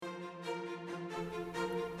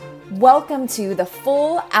Welcome to the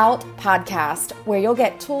Full Out Podcast, where you'll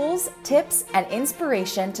get tools, tips, and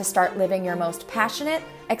inspiration to start living your most passionate,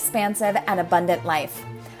 expansive, and abundant life.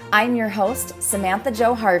 I'm your host, Samantha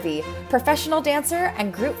Jo Harvey, professional dancer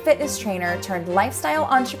and group fitness trainer turned lifestyle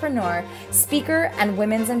entrepreneur, speaker, and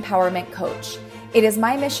women's empowerment coach. It is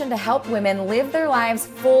my mission to help women live their lives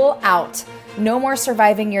full out. No more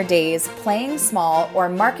surviving your days, playing small, or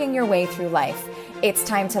marking your way through life. It's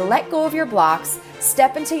time to let go of your blocks,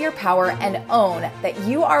 step into your power, and own that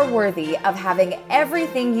you are worthy of having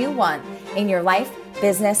everything you want in your life,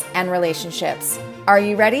 business, and relationships. Are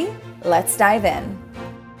you ready? Let's dive in.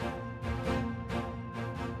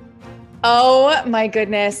 Oh my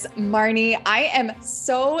goodness, Marnie, I am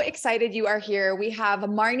so excited you are here. We have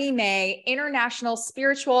Marnie May, international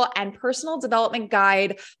spiritual and personal development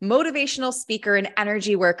guide, motivational speaker, and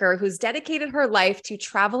energy worker who's dedicated her life to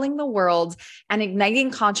traveling the world and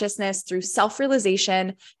igniting consciousness through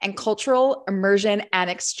self-realization and cultural immersion and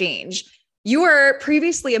exchange. You were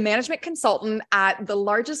previously a management consultant at the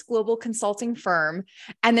largest global consulting firm,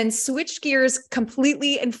 and then switched gears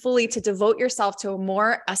completely and fully to devote yourself to a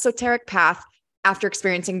more esoteric path after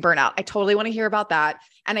experiencing burnout. I totally want to hear about that.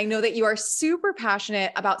 And I know that you are super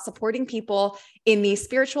passionate about supporting people in the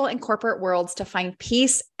spiritual and corporate worlds to find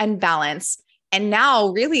peace and balance. And now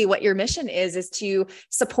really what your mission is to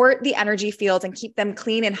support the energy field and keep them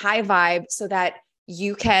clean and high vibe so that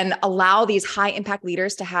you can allow these high impact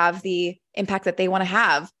leaders to have the impact that they want to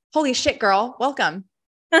have. Holy shit, girl. Welcome.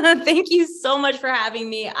 Thank you so much for having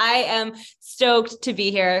me. I am stoked to be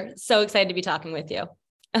here. So excited to be talking with you.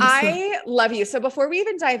 I love you. So before we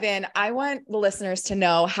even dive in, I want the listeners to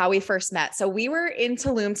know how we first met. So we were in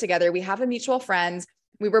Tulum together. We have a mutual friend.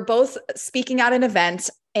 We were both speaking at an event,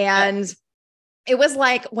 and it was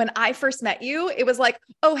like, when I first met you, it was like,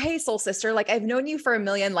 oh, hey, soul sister, like I've known you for a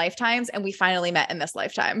million lifetimes and we finally met in this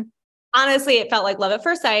lifetime. Honestly, it felt like love at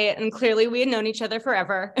first sight, and clearly we had known each other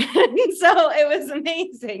forever. So it was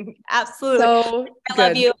amazing. Absolutely. So I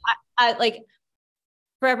love you. I like,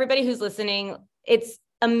 for everybody who's listening, it's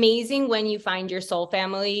amazing when you find your soul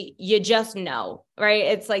family. You just know, right?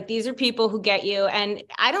 It's like, these are people who get you. And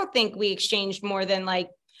I don't think we exchanged more than like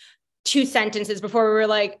 2 sentences before we were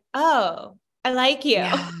like, oh, I like you.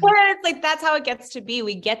 Yeah. It's like, that's how it gets to be.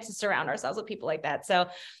 We get to surround ourselves with people like that. So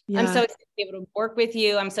I'm so excited to be able to work with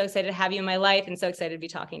you. I'm so excited to have you in my life and so excited to be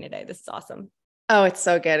talking today. This is awesome. Oh, it's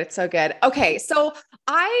so good. It's so good. Okay. So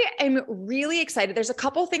I am really excited. There's a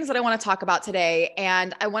couple things that I want to talk about today.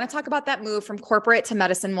 And I want to talk about that move from corporate to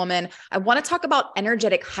medicine woman. I want to talk about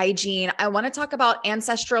energetic hygiene. I want to talk about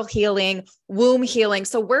ancestral healing, womb healing.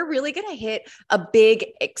 So we're really going to hit a big,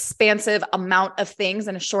 expansive amount of things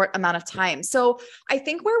in a short amount of time. So I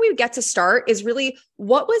think where we get to start is really,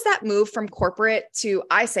 what was that move from corporate to,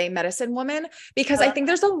 I say, medicine woman? Because I think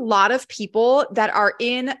there's a lot of people that are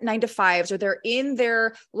in 9-to-5s, or they're in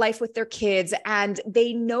their life with their kids, and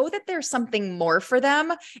they know that there's something more for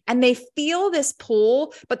them, and they feel this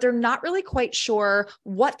pull, but they're not really quite sure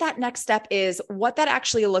what that next step is, what that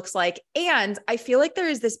actually looks like. And I feel like there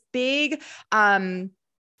is this big,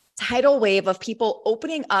 tidal wave of people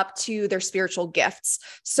opening up to their spiritual gifts.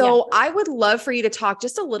 So I would love for you to talk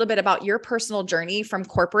just a little bit about your personal journey from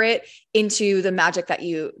corporate into the magic that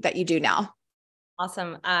you do now.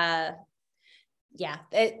 Awesome. Yeah,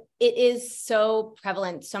 it is so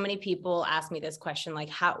prevalent. So many people ask me this question, like,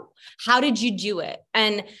 how did you do it?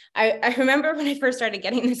 And I remember when I first started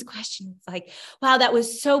getting this question, it's like, wow, that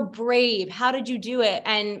was so brave. How did you do it?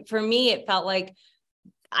 And for me, it felt like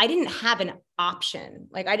I didn't have an option.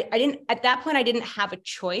 Like I didn't, at that point, I didn't have a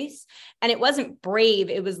choice, and it wasn't brave.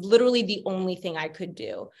 It was literally the only thing I could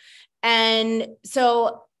do. And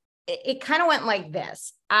so it kind of went like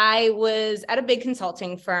this. I was at a big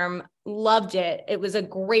consulting firm, loved it. It was a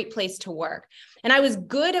great place to work. And I was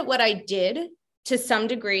good at what I did to some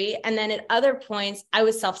degree. And then at other points, I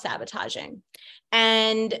was self-sabotaging.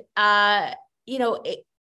 And,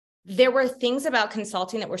 there were things about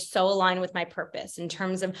consulting that were so aligned with my purpose in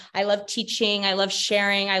terms of, I love teaching, I love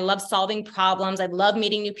sharing, I love solving problems, I love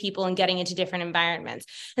meeting new people and getting into different environments.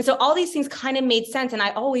 And so all these things kind of made sense. And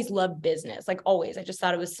I always loved business, like always. I just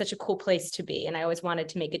thought it was such a cool place to be. And I always wanted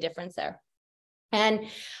to make a difference there. And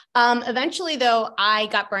eventually, though, I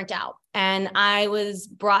got burnt out, and I was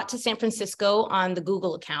brought to San Francisco on the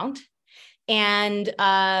Google account, and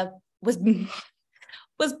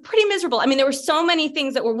was pretty miserable. I mean, there were so many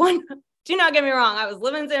things that were do not get me wrong. I was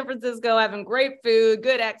living in San Francisco, having great food,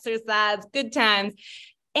 good exercise, good times.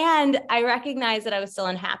 And I recognized that I was still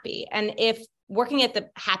unhappy. And if working at the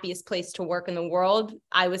happiest place to work in the world,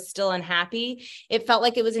 I was still unhappy. It felt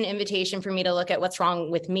like it was an invitation for me to look at what's wrong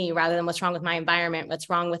with me rather than what's wrong with my environment, what's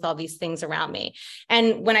wrong with all these things around me.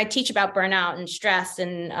 And when I teach about burnout and stress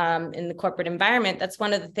and in the corporate environment, that's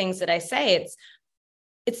one of the things that I say.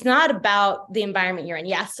 It's not about the environment you're in.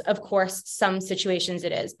 Yes, of course, some situations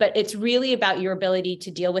it is, but it's really about your ability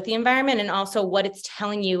to deal with the environment and also what it's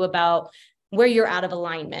telling you about where you're out of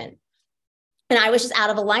alignment. And I was just out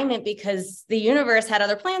of alignment because the universe had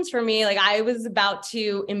other plans for me. Like I was about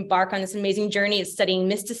to embark on this amazing journey of studying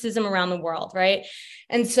mysticism around the world, right?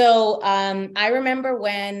 And so I remember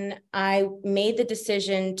when I made the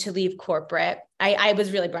decision to leave corporate, I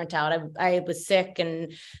was really burnt out. I was sick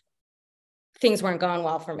and things weren't going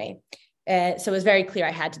well for me. So it was very clear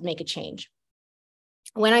I had to make a change.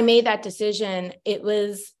 When I made that decision, it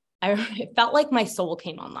felt like my soul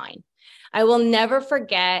came online. I will never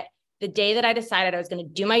forget the day that I decided I was going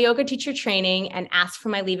to do my yoga teacher training and ask for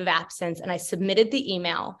my leave of absence. And I submitted the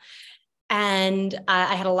email, and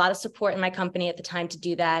I had a lot of support in my company at the time to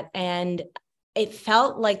do that. And it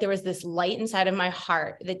felt like there was this light inside of my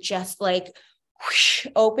heart that just like whoosh,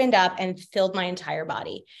 opened up and filled my entire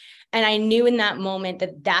body. And I knew in that moment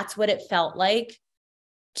that that's what it felt like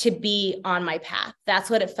to be on my path. That's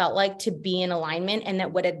what it felt like to be in alignment, and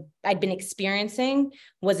that what I'd been experiencing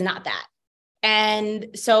was not that. And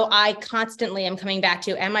so I constantly am coming back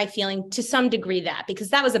to, am I feeling to some degree that? Because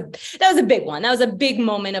that was a big one. That was a big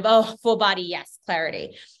moment of, full body, yes,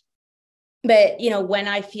 clarity. But, when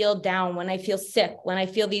I feel down, when I feel sick, when I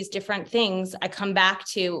feel these different things, I come back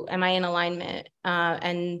to, am I in alignment?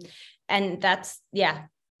 And that's, yeah,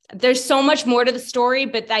 there's so much more to the story,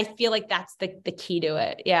 but I feel like that's the key to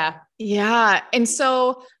it. Yeah. Yeah. And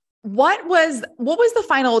so what was the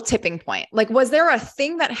final tipping point? Like, was there a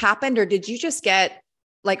thing that happened, or did you just get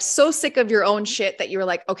like so sick of your own shit that you were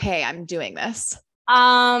like, okay, I'm doing this?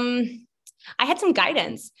 I had some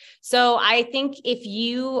guidance. So I think if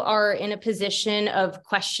you are in a position of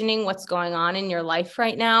questioning what's going on in your life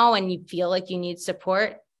right now and you feel like you need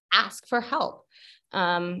support, ask for help.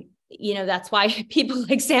 That's why people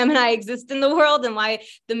like Sam and I exist in the world, and why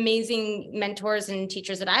the amazing mentors and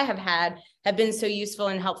teachers that I have had have been so useful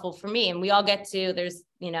and helpful for me. And we all get to, there's,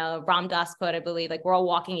 Ram Dass quote, I believe, like we're all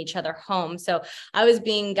walking each other home. So I was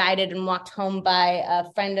being guided and walked home by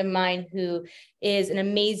a friend of mine who is an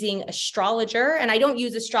amazing astrologer. And I don't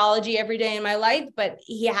use astrology every day in my life, but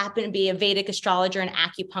he happened to be a Vedic astrologer and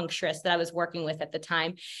acupuncturist that I was working with at the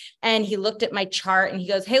time. And he looked at my chart and he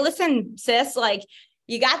goes, hey, listen, sis, like,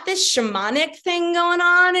 you got this shamanic thing going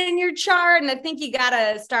on in your chart, and I think you got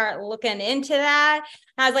to start looking into that.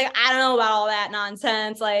 And I was like, I don't know about all that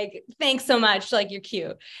nonsense. Like, thanks so much. Like, you're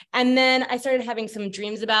cute. And then I started having some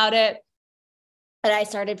dreams about it, and I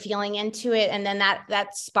started feeling into it. And then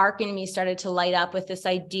that spark in me started to light up with this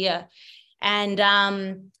idea. And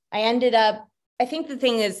I ended up, I think the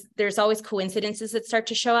thing is, there's always coincidences that start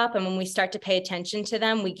to show up. And when we start to pay attention to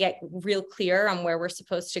them, we get real clear on where we're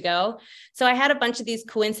supposed to go. So I had a bunch of these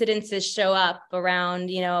coincidences show up around,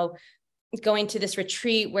 going to this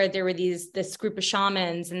retreat where there were this group of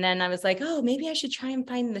shamans. And then I was like, oh, maybe I should try and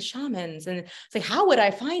find the shamans. And it's like, how would I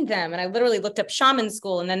find them? And I literally looked up shaman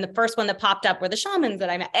school. And then the first one that popped up were the shamans that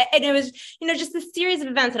I met. And it was, just this series of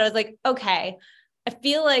events that I was like, okay, I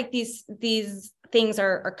feel like these things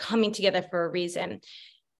are coming together for a reason.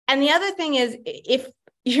 And the other thing is, if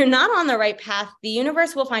you're not on the right path, the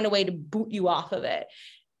universe will find a way to boot you off of it.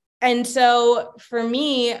 And so for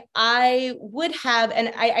me, I would have,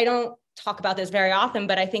 and I don't talk about this very often,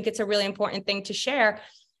 but I think it's a really important thing to share.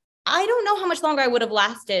 I don't know how much longer I would have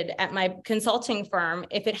lasted at my consulting firm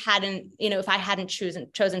if it hadn't, if I hadn't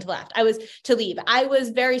chosen to leave. I was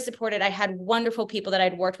very supported. I had wonderful people that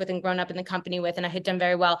I'd worked with and grown up in the company with, and I had done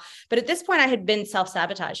very well. But at this point, I had been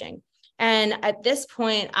self-sabotaging. And at this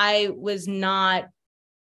point, I was not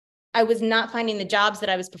finding the jobs that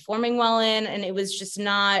I was performing well in. And it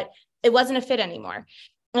wasn't a fit anymore.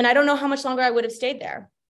 And I don't know how much longer I would have stayed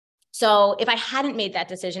there. So if I hadn't made that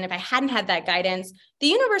decision, if I hadn't had that guidance, the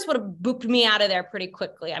universe would have booped me out of there pretty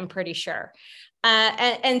quickly, I'm pretty sure.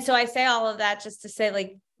 And so I say all of that just to say,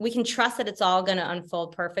 like, we can trust that it's all going to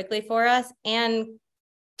unfold perfectly for us, and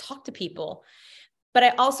talk to people. But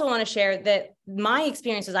I also want to share that my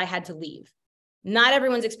experience is I had to leave. Not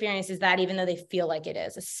everyone's experience is that, even though they feel like it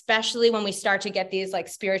is, especially when we start to get these like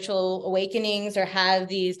spiritual awakenings or have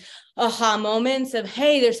these aha moments of,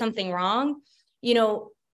 hey, there's something wrong.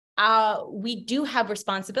 We do have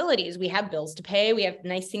responsibilities. We have bills to pay. We have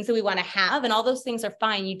nice things that we want to have, and all those things are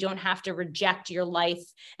fine. You don't have to reject your life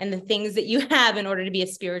and the things that you have in order to be a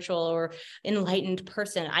spiritual or enlightened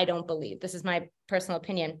person. I don't believe. This is my personal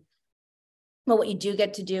opinion. But what you do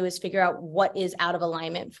get to do is figure out what is out of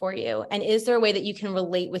alignment for you. And is there a way that you can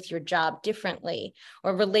relate with your job differently,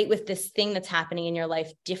 or relate with this thing that's happening in your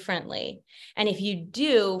life differently? And if you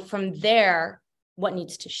do, from there, what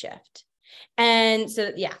needs to shift? And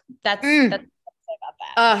so, yeah, that's about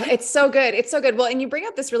that. It's so good. It's so good. Well, and you bring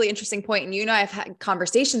up this really interesting point, and you and I have had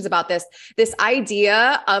conversations about this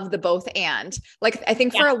idea of the both and. Like, I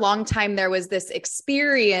think for a long time, there was this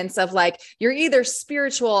experience of like, you're either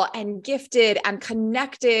spiritual and gifted and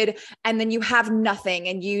connected, and then you have nothing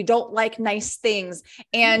and you don't like nice things.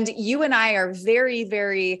 And you and I are very,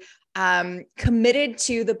 very committed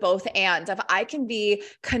to the both and of I can be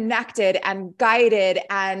connected and guided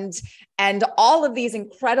and all of these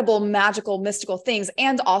incredible, magical, mystical things.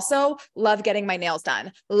 And also love getting my nails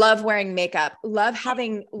done, love wearing makeup, love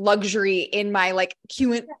having luxury in my like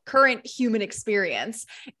current human experience.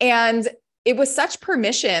 And it was such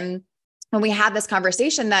permission when we had this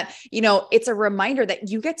conversation that, you know, it's a reminder that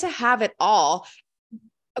you get to have it all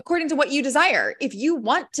according to what you desire. If you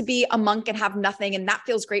want to be a monk and have nothing and that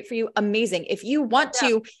feels great for you, amazing. If you want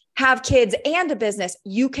to have kids and a business,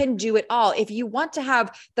 you can do it all. If you want to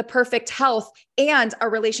have the perfect health and a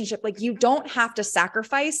relationship, like you don't have to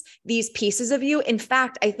sacrifice these pieces of you. In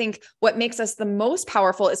fact, I think what makes us the most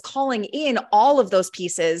powerful is calling in all of those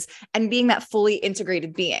pieces and being that fully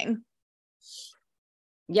integrated being.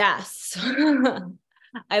 Yes.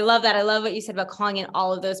 I love that. I love what you said about calling in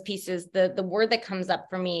all of those pieces. The word that comes up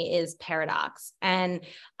for me is paradox. And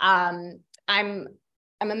I'm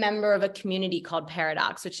a member of a community called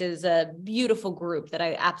Paradox, which is a beautiful group that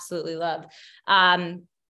I absolutely love. And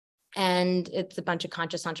it's a bunch of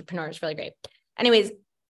conscious entrepreneurs, really great. Anyways,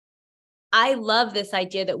 I love this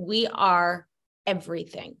idea that we are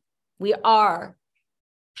everything. We are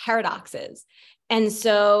paradoxes. And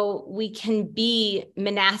so we can be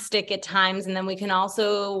monastic at times, and then we can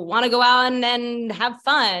also want to go out and have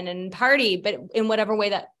fun and party, but in whatever way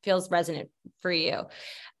that feels resonant for you.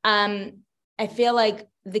 I feel like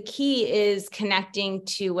the key is connecting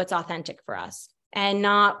to what's authentic for us, and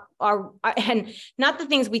not the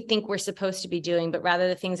things we think we're supposed to be doing, but rather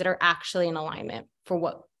the things that are actually in alignment for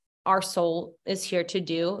what our soul is here to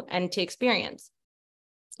do and to experience.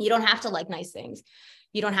 You don't have to like nice things.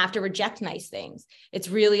 You don't have to reject nice things. It's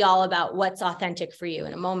really all about what's authentic for you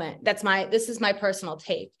in a moment. This is my personal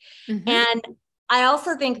take. Mm-hmm. And I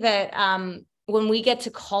also think that when we get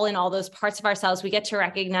to call in all those parts of ourselves, we get to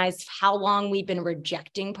recognize how long we've been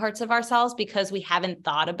rejecting parts of ourselves because we haven't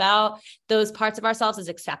thought about those parts of ourselves as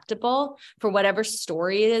acceptable for whatever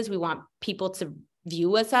story it is we want people to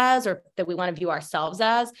view us as, or that we want to view ourselves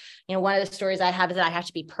as. You know, one of the stories I have is that I have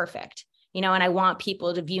to be perfect. You know, and I want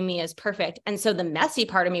people to view me as perfect. And so the messy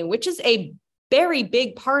part of me, which is a very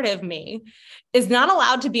big part of me, is not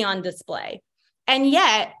allowed to be on display. And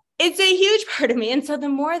yet it's a huge part of me. And so the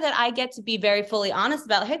more that I get to be very fully honest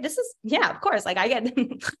about, hey, this is, yeah, of course, like I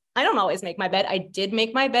don't always make my bed. I did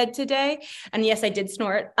make my bed today. And yes, I did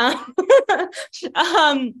snort. I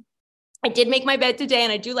did make my bed today,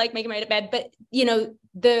 and I do like making my bed, but you know,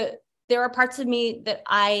 there are parts of me that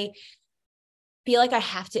I feel like I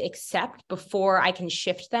have to accept before I can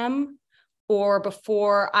shift them, or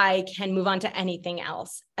before I can move on to anything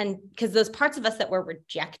else. And because those parts of us that we're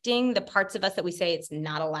rejecting, the parts of us that we say it's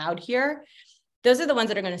not allowed here, those are the ones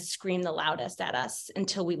that are going to scream the loudest at us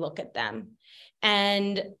until we look at them.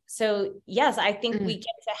 And so, yes, I think we get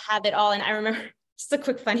to have it all. And I remember just a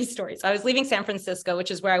quick funny story. So I was leaving San Francisco, which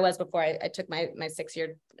is where I was before I took my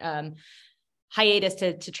 6-year hiatus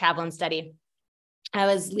to travel and study. I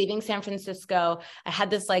was leaving San Francisco. I had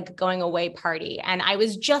this like going away party, and I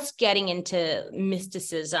was just getting into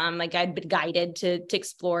mysticism. Like I'd been guided to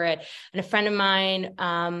explore it. And a friend of mine,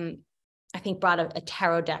 I think brought a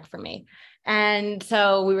tarot deck for me. And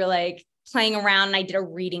so we were like playing around, and I did a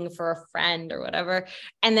reading for a friend or whatever.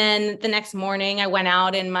 And then the next morning I went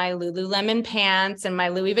out in my Lululemon pants and my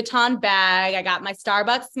Louis Vuitton bag. I got my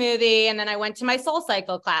Starbucks smoothie, and then I went to my Soul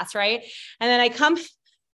Cycle class. Right. And then I come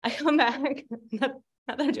back, not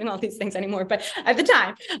that I'm doing all these things anymore, but at the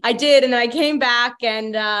time I did. And then I came back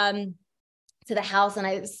and to the house, and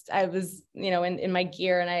I was, you know, in my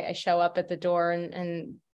gear, and I show up at the door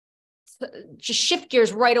and just shift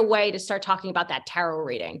gears right away to start talking about that tarot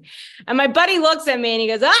reading. And my buddy looks at me and he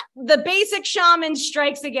goes, the basic shaman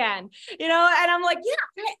strikes again, you know? And I'm like,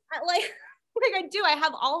 yeah, like I do, I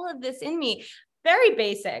have all of this in me. Very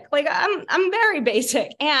basic. Like I'm very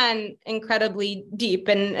basic and incredibly deep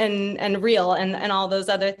and real and all those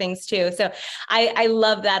other things too. So I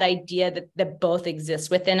love that idea that both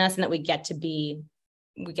exist within us, and that we get to be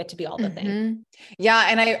we get to be all the things. Yeah.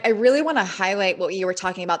 And I really want to highlight what you were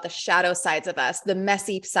talking about, the shadow sides of us, the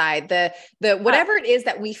messy side, the whatever it is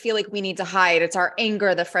that we feel like we need to hide. It's our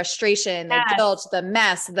anger, the frustration, the guilt, the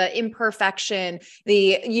mess, the imperfection,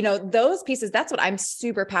 those pieces. That's what I'm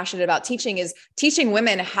super passionate about teaching, is teaching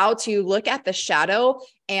women how to look at the shadow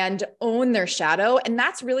and own their shadow. And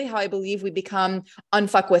that's really how I believe we become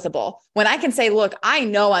unfuckwithable. When I can say, look, I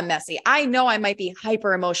know I'm messy. I know I might be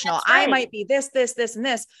hyper emotional. Right. I might be this, and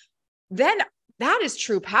this. Then that is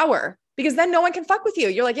true power, because then no one can fuck with you.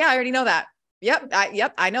 You're like, yeah, I already know that. Yep.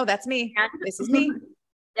 I know that's me. This is me.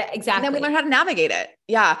 Yeah, exactly. And then we learn how to navigate it.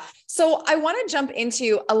 Yeah. So I want to jump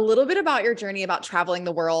into a little bit about your journey about traveling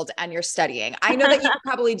the world and your studying. I know that you could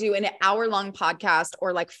probably do an hour-long podcast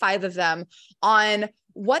or like 5 of them on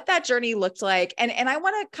what that journey looked like. And I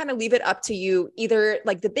want to kind of leave it up to you, either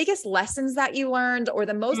like the biggest lessons that you learned or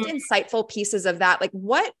the most insightful pieces of that. Like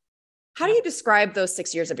how do you describe those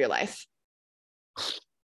 6 years of your life?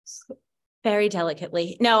 Very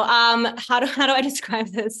delicately. No. How do I describe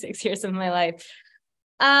those 6 years of my life?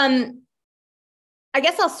 I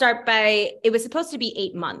guess I'll start by, it was supposed to be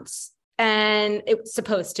 8 months, and it was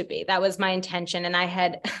supposed to be, that was my intention. And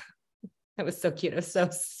it was so cute. It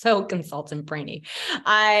was so consultant brainy.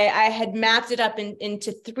 I had mapped it up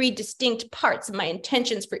into 3 distinct parts of my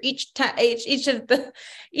intentions for each of the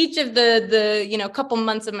couple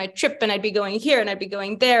months of my trip. And I'd be going here and I'd be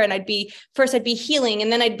going there, and I'd be healing,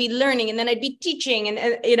 and then I'd be learning, and then I'd be teaching.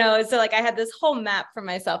 And so like I had this whole map for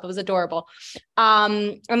myself. It was adorable.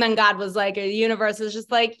 And then God was like, the universe was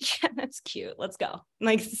just like, yeah, that's cute. Let's go.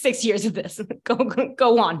 Like 6 years of this,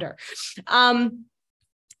 go wander.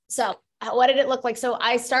 So what did it look like? So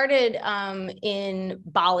I started in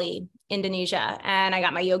Bali, Indonesia, and I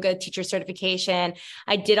got my yoga teacher certification.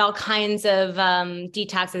 I did all kinds of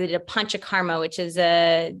detox. I did a panchakarma, which is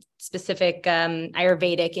a specific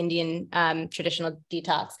Ayurvedic Indian traditional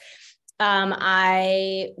detox.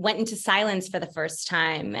 I went into silence for the first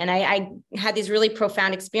time, and I had these really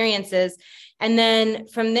profound experiences. And then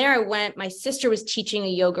from there, my sister was teaching a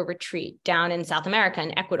yoga retreat down in South America,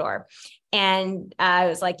 in Ecuador. And I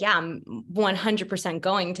was like, yeah, I'm 100%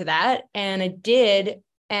 going to that. And I did.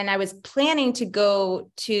 And I was planning to go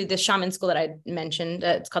to the shaman school that I mentioned.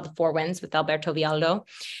 It's called the Four Winds with Alberto Villaldo.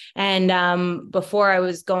 And before I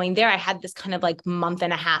was going there, I had this kind of like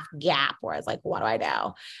month-and-a-half gap where I was like, what do I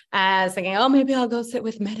do? I was thinking, oh, maybe I'll go sit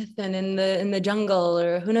with medicine in the jungle,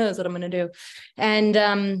 or who knows what I'm going to do. And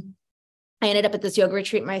I ended up at this yoga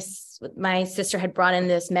retreat. My sister had brought in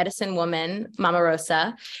this medicine woman, Mama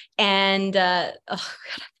Rosa, and oh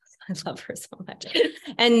God, I love her so much.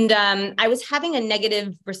 And I was having a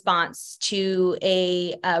negative response to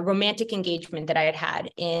a romantic engagement that I had had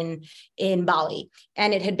in Bali,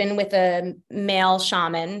 and it had been with a male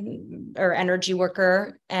shaman or energy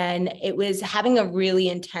worker, and it was having a really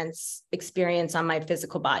intense experience on my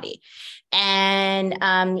physical body. And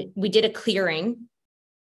we did a clearing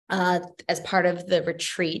as part of the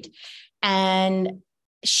retreat. And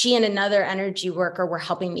she and another energy worker were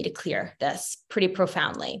helping me to clear this pretty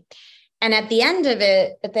profoundly. And at the end of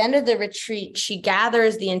the retreat, she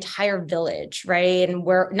gathers the entire village, right? And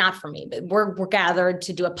we're not for me, but we're gathered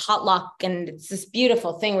to do a potluck. And it's this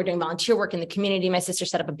beautiful thing. We're doing volunteer work in the community. My sister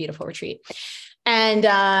set up a beautiful retreat. And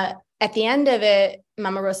at the end of it,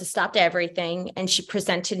 Mama Rosa stopped everything, and she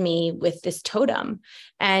presented me with this totem.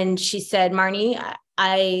 And she said, Marnie,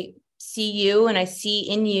 I see you and I see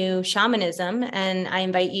in you shamanism, and I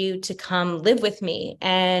invite you to come live with me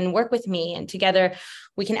and work with me, and together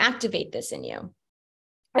we can activate this in you.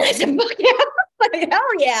 And I said, fuck yeah. Like, hell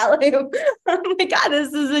yeah. Like, oh my God,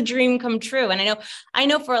 this is a dream come true. And I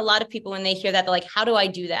know for a lot of people, when they hear that, they're like, how do I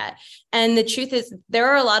do that? And the truth is, there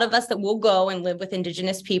are a lot of us that will go and live with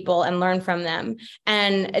Indigenous people and learn from them.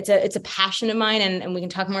 And it's a passion of mine, and we can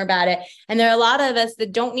talk more about it. And there are a lot of us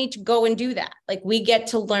that don't need to go and do that. Like, we get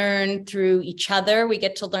to learn through each other. We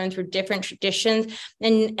get to learn through different traditions.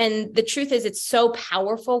 And the truth is, it's so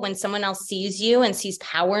powerful when someone else sees you and sees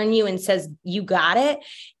power in you and says, you got it.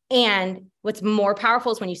 And what's more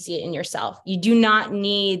powerful is when you see it in yourself. You do not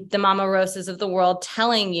need the Mama Rosas of the world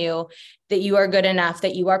telling you that you are good enough,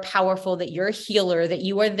 that you are powerful, that you're a healer, that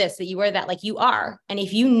you are this, that you are that. Like, you are. And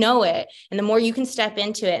if you know it, and the more you can step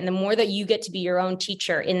into it, and the more that you get to be your own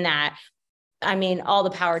teacher in that, I mean, all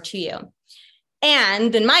the power to you.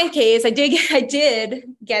 And in my case, I did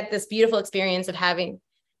get this beautiful experience of having.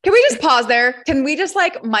 Can we just pause there? Can we just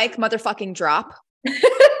like mic motherfucking drop?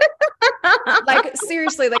 Like,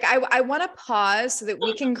 seriously, like I want to pause so that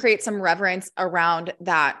we can create some reverence around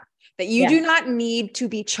that you do not need to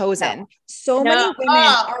be chosen. So many women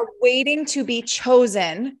are waiting to be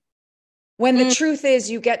chosen when the truth is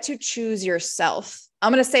you get to choose yourself.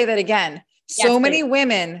 I'm going to say that again. So many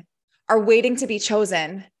women are waiting to be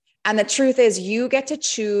chosen. And the truth is you get to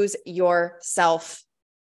choose yourself.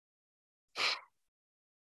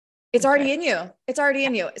 It's already in you. It's already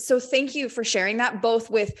in you. So thank you for sharing that, both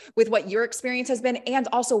with what your experience has been and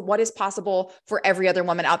also what is possible for every other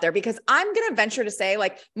woman out there. Because I'm going to venture to say,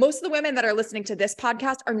 like, most of the women that are listening to this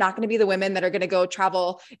podcast are not going to be the women that are going to go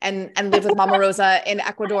travel and live with Mama Rosa in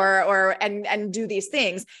Ecuador and do these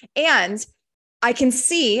things. And I can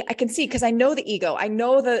see, because I know the ego, I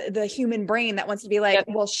know the human brain that wants to be like,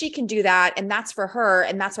 well, she can do that. And that's for her.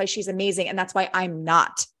 And that's why she's amazing. And that's why I'm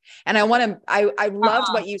not. And I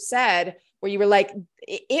loved what you said, where you were like,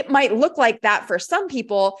 it might look like that for some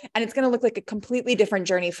people, and it's going to look like a completely different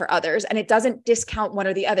journey for others. And it doesn't discount one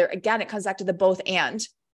or the other. Again, it comes back to the both and.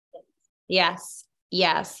 Yes.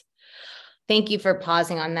 Yes. Thank you for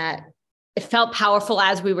pausing on that. It felt powerful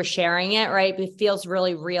as we were sharing it, right? It feels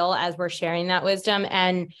really real as we're sharing that wisdom.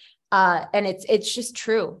 And it's just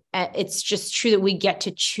true. It's just true that we get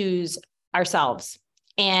to choose ourselves.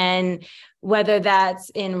 And whether that's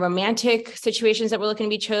in romantic situations that we're looking to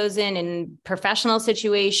be chosen, in professional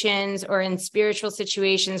situations, or in spiritual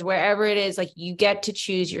situations, wherever it is, like, you get to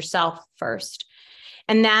choose yourself first.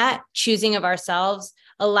 And that choosing of ourselves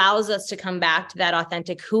allows us to come back to that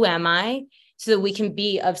authentic, who am I? So that we can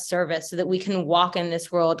be of service, so that we can walk in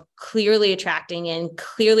this world clearly attracting and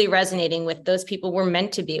clearly resonating with those people we're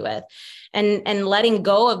meant to be with, and letting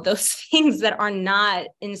go of those things that are not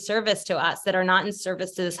in service to us, that are not in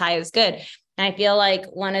service to this highest good. And I feel like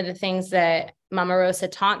one of the things that Mama Rosa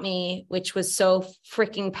taught me, which was so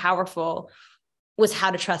freaking powerful, was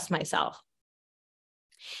how to trust myself.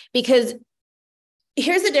 Because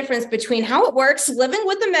here's the difference between how it works living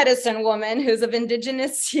with a medicine woman who's of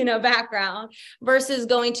indigenous, background, versus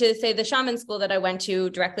going to, say, the shaman school that I went to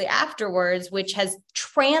directly afterwards, which has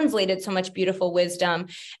translated so much beautiful wisdom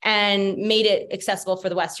and made it accessible for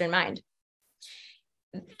the Western mind.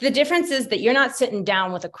 The difference is that you're not sitting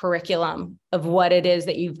down with a curriculum of what it is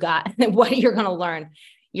that you've got and what you're going to learn.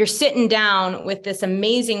 You're sitting down with this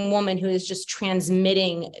amazing woman who is just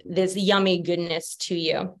transmitting this yummy goodness to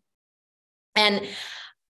you. And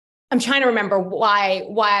I'm trying to remember why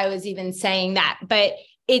I was even saying that, but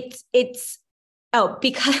because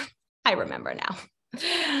I remember now.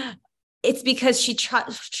 It's because she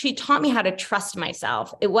taught me how to trust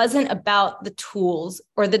myself. It wasn't about the tools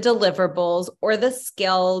or the deliverables or the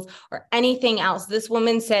skills or anything else. This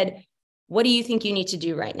woman said, what do you think you need to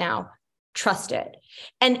do right now? Trust it.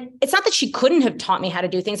 And it's not that she couldn't have taught me how to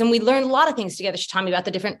do things. And we learned a lot of things together. She taught me about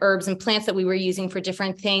the different herbs and plants that we were using for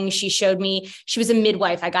different things. She showed me, she was a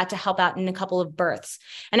midwife. I got to help out in a couple of births.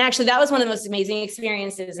 And actually, that was one of the most amazing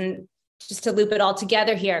experiences. And just to loop it all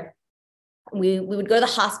together here, we would go to the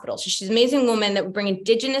hospital. So she's an amazing woman that would bring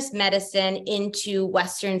indigenous medicine into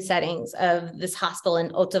Western settings of this hospital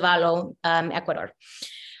in Otavalo, Ecuador.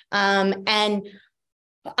 And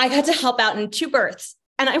I got to help out in 2 births.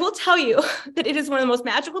 And I will tell you that it is one of the most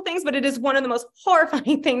magical things, but it is one of the most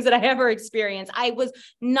horrifying things that I ever experienced. I was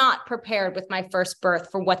not prepared with my first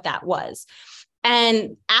birth for what that was.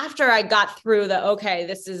 And after I got through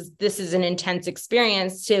this is an intense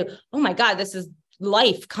experience, to, oh my God, this is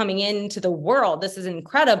life coming into the world. This is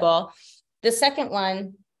incredible. The second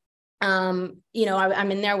one, I'm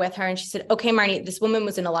in there with her, and she said, okay, Marnie, this woman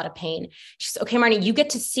was in a lot of pain. She said, okay, Marnie, you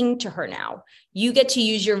get to sing to her now. You get to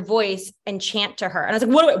use your voice and chant to her. And I was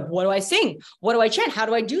like, what do I sing? What do I chant? How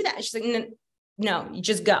do I do that? She's like, no, you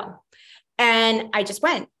just go. And I just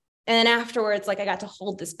went. And then afterwards, I got to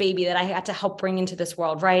hold this baby that I got to help bring into this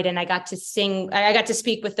world. Right. And I got to sing, I got to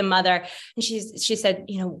speak with the mother. And she said,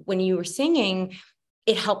 when you were singing,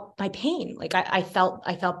 it helped my pain. I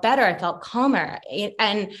felt better. I felt calmer.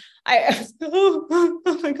 And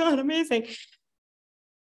oh my God, amazing.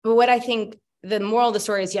 But what I think the moral of the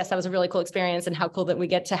story is, yes, that was a really cool experience, and how cool that we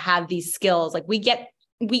get to have these skills. We get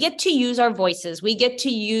to use our voices. We get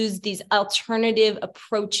to use these alternative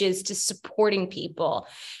approaches to supporting people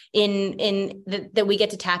that we get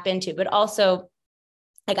to tap into, but also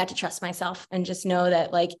I got to trust myself and just know that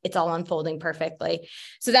it's all unfolding perfectly.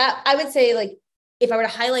 So that I would say, if I were to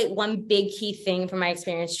highlight one big key thing from my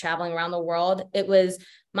experience traveling around the world, it was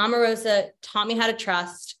Mama Rosa taught me how to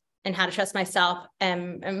trust and how to trust myself.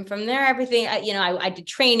 And from there, everything, I did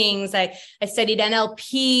trainings. I studied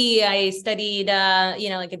NLP. I studied, I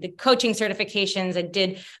did coaching certifications. I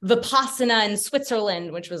did Vipassana in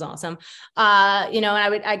Switzerland, which was awesome. And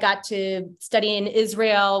I got to study in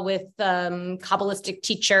Israel with Kabbalistic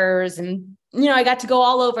teachers, and I got to go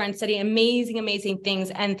all over and study amazing, amazing things.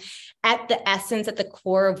 And at the essence, at the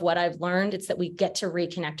core of what I've learned, it's that we get to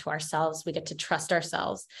reconnect to ourselves. We get to trust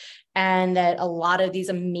ourselves. And that a lot of these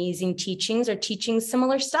amazing teachings are teaching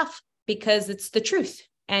similar stuff because it's the truth,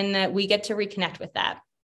 and that we get to reconnect with that.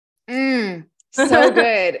 So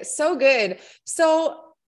good. So good. So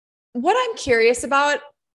what I'm curious about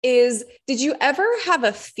is, did you ever have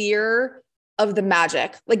a fear of the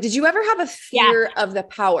magic? Like, did you ever have a fear of the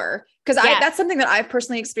power? Because that's something that I've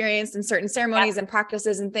personally experienced in certain ceremonies and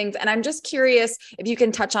practices and things. And I'm just curious if you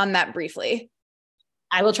can touch on that briefly.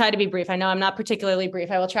 I will try to be brief. I know I'm not particularly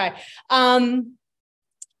brief. I will try.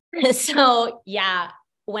 So yeah,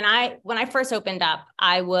 when I first opened up,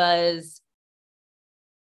 it was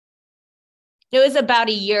about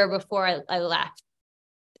a year before I left.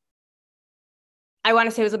 I want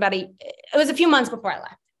to say it was a few months before I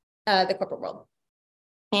left the corporate world.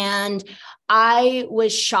 And I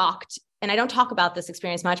was shocked, and I don't talk about this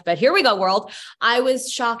experience much, but here we go, world. I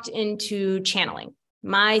was shocked into channeling.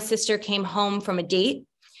 My sister came home from a date.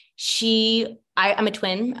 I'm a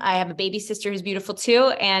twin. I have a baby sister who's beautiful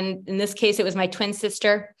too. And in this case, it was my twin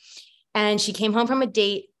sister. And she came home from a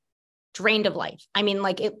date, drained of life. I mean,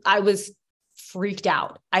 I was freaked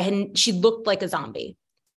out. She looked like a zombie.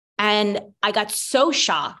 And I got so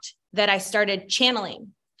shocked that I started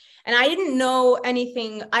channeling. And I didn't know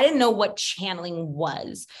anything. I didn't know what channeling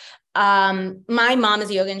was. My mom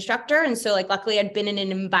is a yoga instructor. And so luckily I'd been in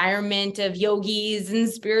an environment of yogis and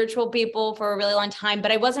spiritual people for a really long time,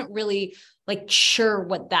 but I wasn't really sure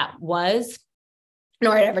what that was,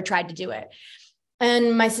 nor had I ever tried to do it.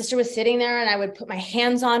 And my sister was sitting there, and I would put my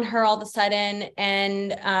hands on her all of a sudden,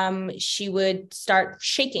 and she would start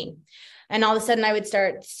shaking. And all of a sudden I would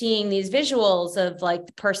start seeing these visuals of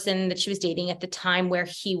the person that she was dating at the time, where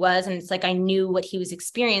he was. And it's I knew what he was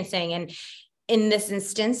experiencing. And in this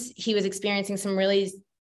instance, he was experiencing some really,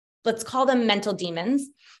 let's call them mental demons.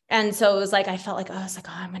 And so it was I felt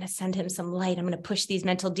I'm going to send him some light. I'm going to push these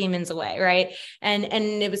mental demons away. Right. And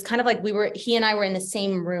it was kind of he and I were in the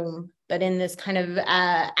same room, but in this kind of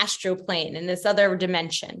astral plane, in this other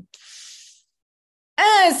dimension.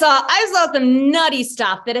 And I saw some nutty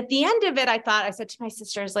stuff that at the end of it, I said to my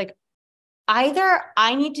sister, either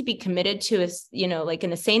I need to be committed to an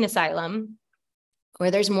insane asylum, or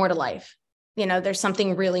there's more to life. There's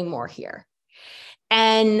something really more here.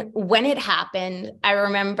 And when it happened, I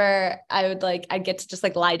remember I'd get to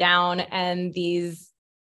just lie down, and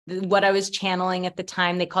what I was channeling at the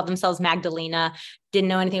time, they called themselves Magdalena. Didn't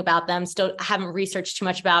know anything about them. Still haven't researched too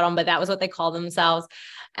much about them, but that was what they called themselves.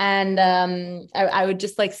 And I would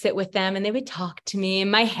just sit with them, and they would talk to me in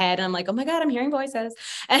my head. And I'm oh my God, I'm hearing voices.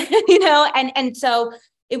 And, and so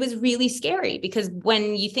it was really scary, because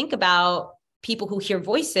when you think about people who hear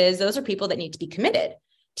voices, those are people that need to be committed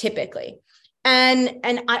typically. And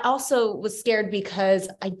I also was scared because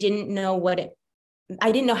I didn't know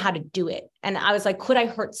how to do it. And I was could I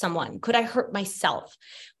hurt someone? Could I hurt myself?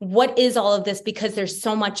 What is all of this? Because there's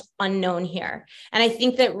so much unknown here. And I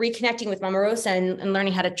think that reconnecting with Mama Rosa and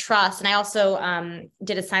learning how to trust. And I also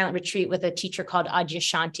did a silent retreat with a teacher called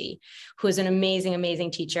Adyashanti, who is an amazing,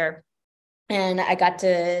 amazing teacher. And I got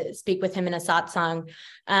to speak with him in a satsang,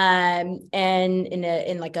 and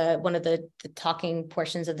in one of the talking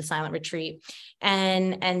portions of the silent retreat.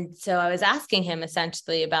 And so I was asking him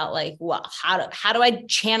essentially about how do I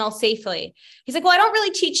channel safely? He's well, I don't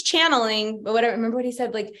really teach channeling, but I remember what he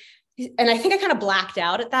said, and I think I kind of blacked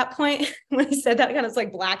out at that point when he said that. I kind of was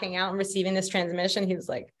blacking out and receiving this transmission. He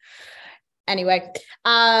was anyway,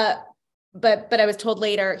 but I was told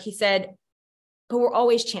later, he said, but we're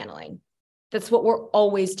always channeling. That's what we're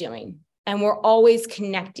always doing. And we're always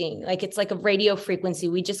connecting. It's a radio frequency.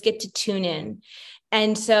 We just get to tune in.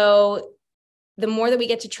 And so the more that we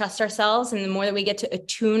get to trust ourselves, and the more that we get to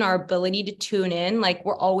attune our ability to tune in,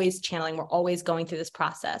 we're always channeling, we're always going through this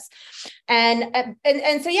process. And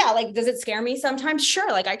so, yeah, does it scare me sometimes?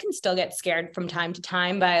 Sure. I can still get scared from time to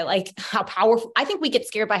time by how powerful, I think we get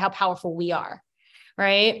scared by how powerful we are.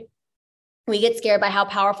 Right. We get scared by how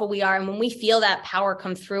powerful we are. And when we feel that power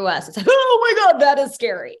come through us, it's oh my God, that is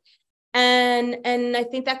scary. And I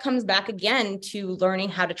think that comes back again to learning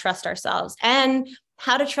how to trust ourselves and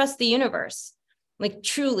how to trust the universe.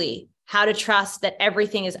 Truly how to trust that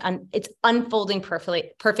everything is, it's unfolding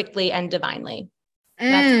perfectly and divinely.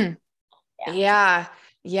 Yeah.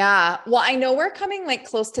 Well, I know we're coming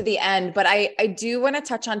close to the end, but I do want to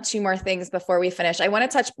touch on two more things before we finish. I want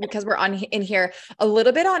to touch, because we're in here, a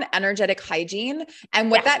little bit on energetic hygiene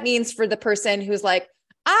and what that means for the person who's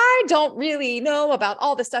I don't really know about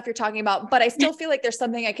all the stuff you're talking about, but I still feel like there's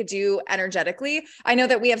something I could do energetically. I know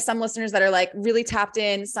that we have some listeners that are like really tapped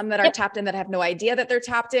in, some that are Yep. tapped in that have no idea that they're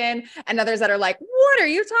tapped in, and others that are like, what are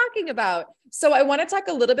you talking about? So I want to talk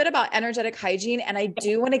a little bit about energetic hygiene, and I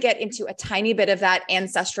do want to get into a tiny bit of that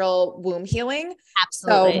ancestral womb healing.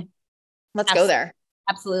 So Absolutely. let's go there.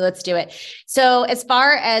 Absolutely. Let's do it. So as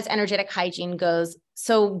far as energetic hygiene goes,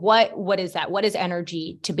 so what is that? What is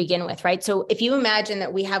energy to begin with, right? So if you imagine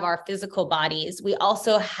that we have our physical bodies, we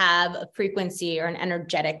also have a frequency or an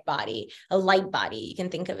energetic body, a light body, you can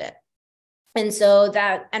think of it. And so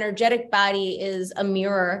that energetic body is a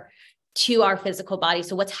mirror to our physical body.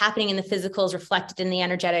 So what's happening in the physical is reflected in the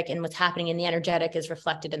energetic, and what's happening in the energetic is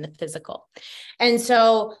reflected in the physical. And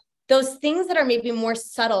so those things that are maybe more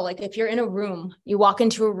subtle, like if you're in a room, you walk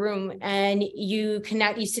into a room and you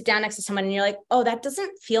connect, you sit down next to someone and you're like, oh, that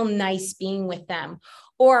doesn't feel nice being with them.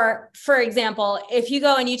 Or for example, if you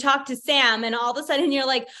go and you talk to Sam and all of a sudden you're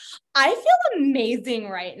like, I feel amazing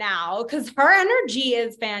right now because her energy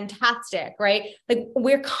is fantastic, right? Like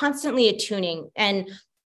we're constantly attuning, and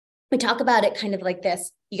we talk about it kind of like this.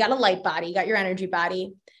 You got a light body, you got your energy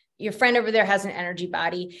body. Your friend over there has an energy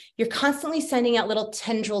body. You're constantly sending out little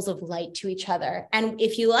tendrils of light to each other. And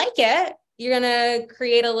if you like it, you're going to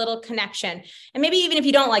create a little connection. And maybe even if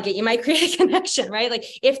you don't like it, you might create a connection, right? Like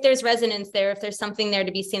if there's resonance there, if there's something there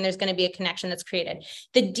to be seen, there's going to be a connection that's created.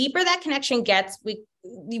 The deeper that connection gets,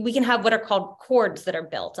 we can have what are called cords that are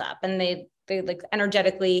built up. And they like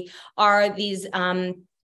energetically are these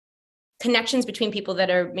connections between people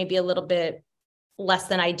that are maybe a little bit less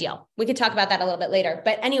than ideal. We could talk about that a little bit later.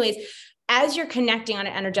 But anyways, as you're connecting on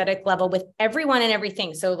an energetic level with everyone and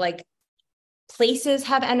everything, so like places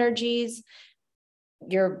have energies,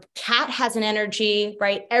 your cat has an energy,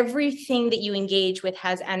 right? Everything that you engage with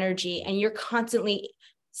has energy, and you're constantly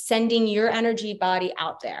sending your energy body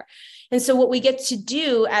out there. And so what we get to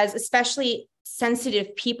do as especially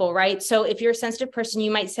sensitive people, right? So if you're a sensitive person, you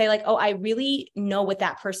might say like, oh, I really know what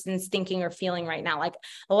that person's thinking or feeling right now. Like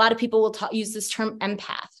a lot of people will use this term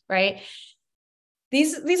empath, right?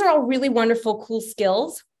 These are all really wonderful, cool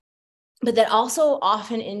skills, but that also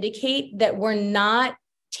often indicate that we're not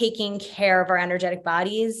taking care of our energetic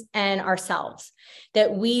bodies and ourselves,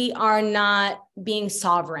 that we are not being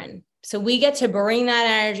sovereign. So we get to bring that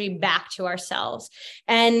energy back to ourselves,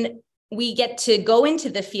 and we get to go into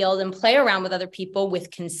the field and play around with other people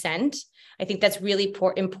with consent. I think that's really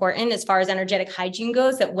important as far as energetic hygiene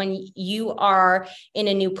goes, that when you are in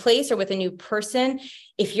a new place or with a new person,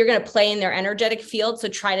 if you're going to play in their energetic field, so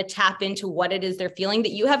try to tap into what it is they're feeling,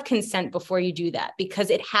 that you have consent before you do that, because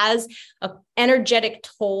it has an energetic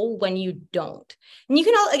toll when you don't. And you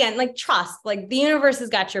can all, again, like trust, like the universe has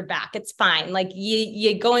got your back. It's fine. Like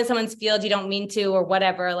you go in someone's field, you don't mean to, or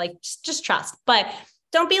whatever, like just trust. But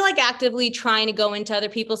don't be like actively trying to go into other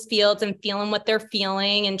people's fields and feeling what they're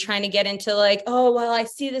feeling and trying to get into like, oh, well, I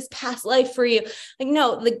see this past life for you. Like,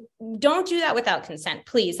 no, like, don't do that without consent,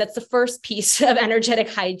 please. That's the first piece of energetic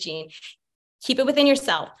hygiene. Keep it within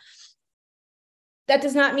yourself. That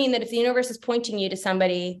does not mean that if the universe is pointing you to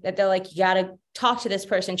somebody that they're like, you got to talk to this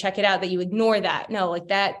person, check it out, that you ignore that. No, like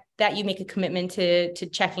that you make a commitment to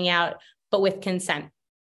checking out, but with consent.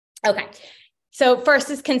 Okay. So first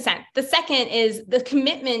is consent. The second is the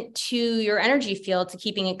commitment to your energy field, to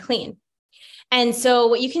keeping it clean. And so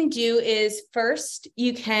what you can do is first,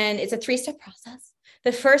 it's a 3-step process.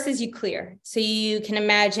 The first is you clear. So you can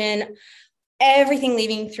imagine everything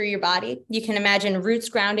leaving through your body. You can imagine roots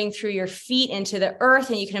grounding through your feet into the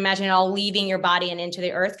earth, and you can imagine it all leaving your body and into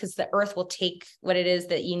the earth, because the earth will take what it is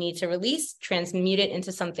that you need to release, transmute it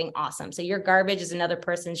into something awesome. So your garbage is another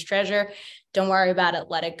person's treasure. Don't worry about it.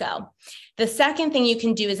 Let it go. The second thing you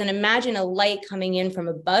can do is imagine a light coming in from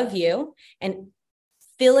above you and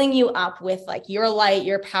filling you up with like your light,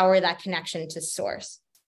 your power, that connection to source.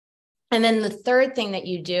 And then the third thing that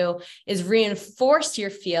you do is reinforce your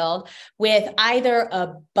field with either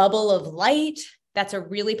a bubble of light. That's a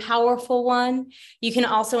really powerful one. You can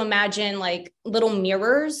also imagine like little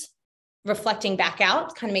mirrors reflecting back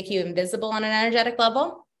out, kind of make you invisible on an energetic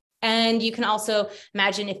level. And you can also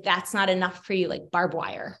imagine, if that's not enough for you, like barbed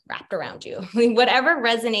wire wrapped around you, whatever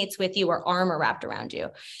resonates with you, or armor wrapped around you.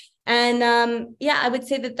 And I would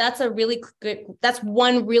say that that's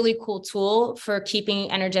one really cool tool for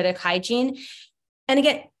keeping energetic hygiene. And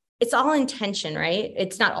again, it's all intention, right?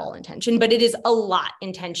 It's not all intention, but it is a lot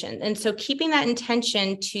intention. And so keeping that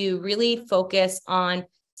intention to really focus on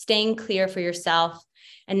staying clear for yourself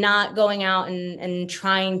and not going out and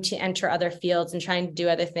trying to enter other fields and trying to do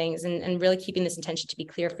other things, and really keeping this intention to be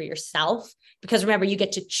clear for yourself. Because remember, you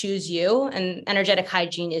get to choose you, and energetic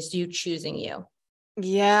hygiene is you choosing you.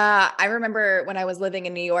 Yeah. I remember when I was living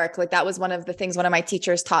in New York, like that was one of the things one of my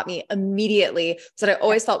teachers taught me immediately, so that I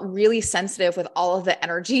always felt really sensitive with all of the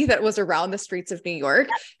energy that was around the streets of New York.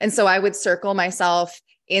 And so I would circle myself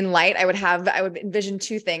in light. I would envision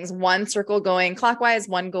two things, one circle going clockwise,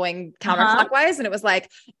 one going counterclockwise. And it was like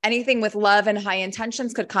anything with love and high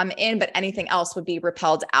intentions could come in, but anything else would be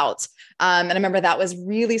repelled out. And I remember that was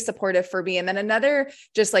really supportive for me. And then another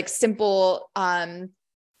just like simple,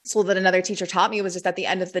 so that another teacher taught me was just at the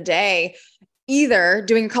end of the day, either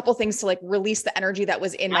doing a couple things to like release the energy that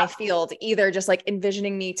was in my field, either just like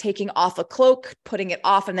envisioning me taking off a cloak, putting it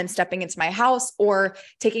off and then stepping into my house, or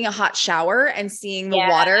taking a hot shower and seeing the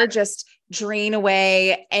water just drain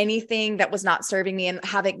away anything that was not serving me and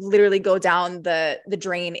have it literally go down the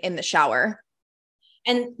drain in the shower.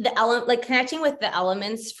 And like connecting with the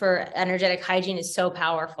elements for energetic hygiene is so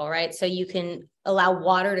powerful, right? So you can allow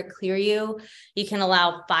water to clear you. You can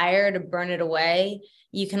allow fire to burn it away.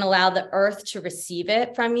 You can allow the earth to receive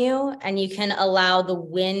it from you, and you can allow the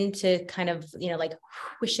wind to kind of, like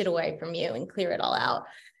whoosh it away from you and clear it all out.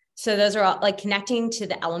 So those are all like connecting to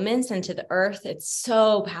the elements and to the earth. It's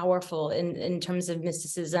so powerful in terms of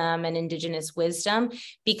mysticism and indigenous wisdom,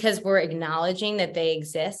 because we're acknowledging that they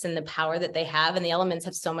exist and the power that they have, and the elements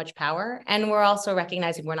have so much power. And we're also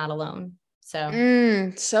recognizing we're not alone. So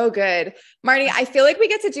good. Marnie, I feel like we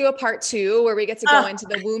get to do a part 2 where we get to go into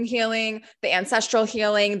the womb healing, the ancestral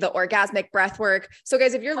healing, the orgasmic breath work. So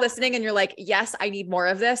guys, if you're listening and you're like, yes, I need more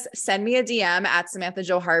of this, send me a DM at Samantha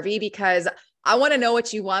Jo Harvey, because I want to know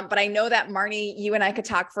what you want, but I know that Marnie, you and I could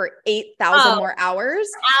talk for 8,000 more hours.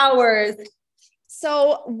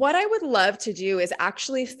 So what I would love to do is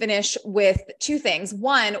actually finish with 2 things.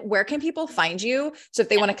 One, where can people find you? So if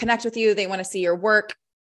they want to connect with you, they want to see your work,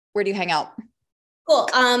 where do you hang out? Cool.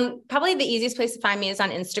 Probably the easiest place to find me is on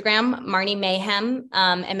Instagram, Marnie Mayhem,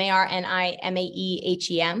 MarnieMaehem,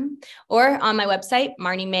 or on my website,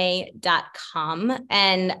 marniemay.com.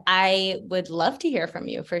 And I would love to hear from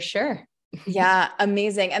you for sure. Yeah.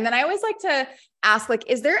 Amazing. And then I always like to ask, like,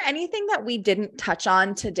 is there anything that we didn't touch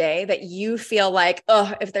on today that you feel like,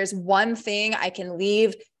 oh, if there's one thing I can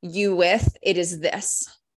leave you with, it is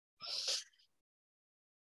this?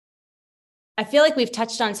 I feel like we've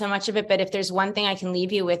touched on so much of it, but if there's one thing I can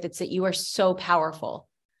leave you with, it's that you are so powerful.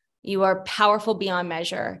 You are powerful beyond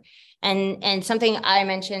measure. And something I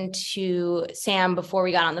mentioned to Sam before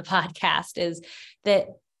we got on the podcast is that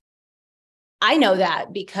I know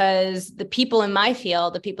that because the people in my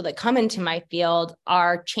field, the people that come into my field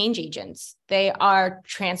are change agents. They are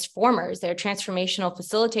transformers. They're transformational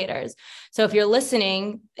facilitators. So if you're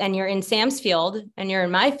listening and you're in Sam's field and you're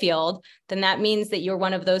in my field, then that means that you're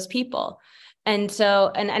one of those people. And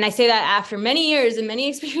so, and I say that after many years and many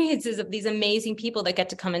experiences of these amazing people that get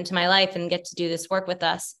to come into my life and get to do this work with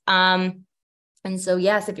us. And so,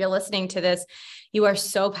 yes, if you're listening to this, you are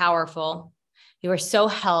so powerful. You are so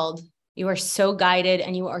held. You are so guided,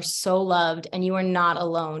 and you are so loved, and you are not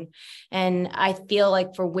alone. And I feel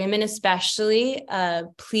like for women, especially,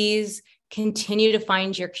 please continue to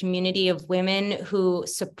find your community of women who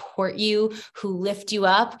support you, who lift you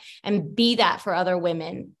up, and be that for other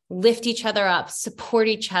women. Lift each other up, support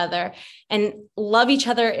each other, and love each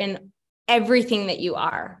other in everything that you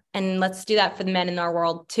are. And let's do that for the men in our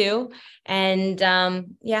world too. And I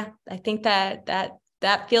think that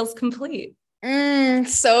feels complete.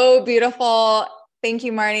 So beautiful. Thank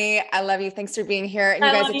you, Marnie. I love you. Thanks for being here. And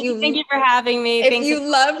you guys, thank you for having me. If you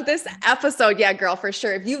loved this episode, yeah, girl, for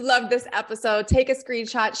sure. If you loved this episode, take a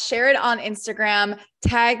screenshot, share it on Instagram,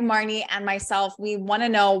 tag Marnie and myself. We want to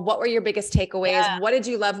know, what were your biggest takeaways? Yeah. What did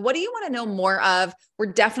you love? What do you want to know more of?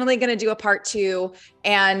 We're definitely going to do a part 2.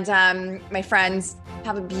 And my friends,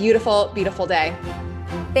 have a beautiful, beautiful day.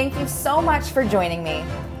 Thank you so much for joining me.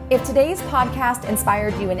 If today's podcast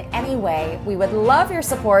inspired you in any way, we would love your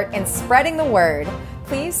support in spreading the word.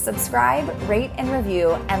 Please subscribe, rate, and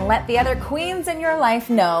review, and let the other queens in your life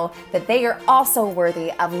know that they are also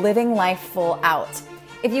worthy of living life full out.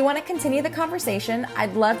 If you want to continue the conversation,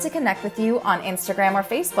 I'd love to connect with you on Instagram or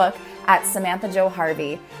Facebook at Samantha Jo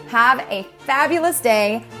Harvey. Have a fabulous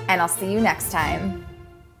day, and I'll see you next time.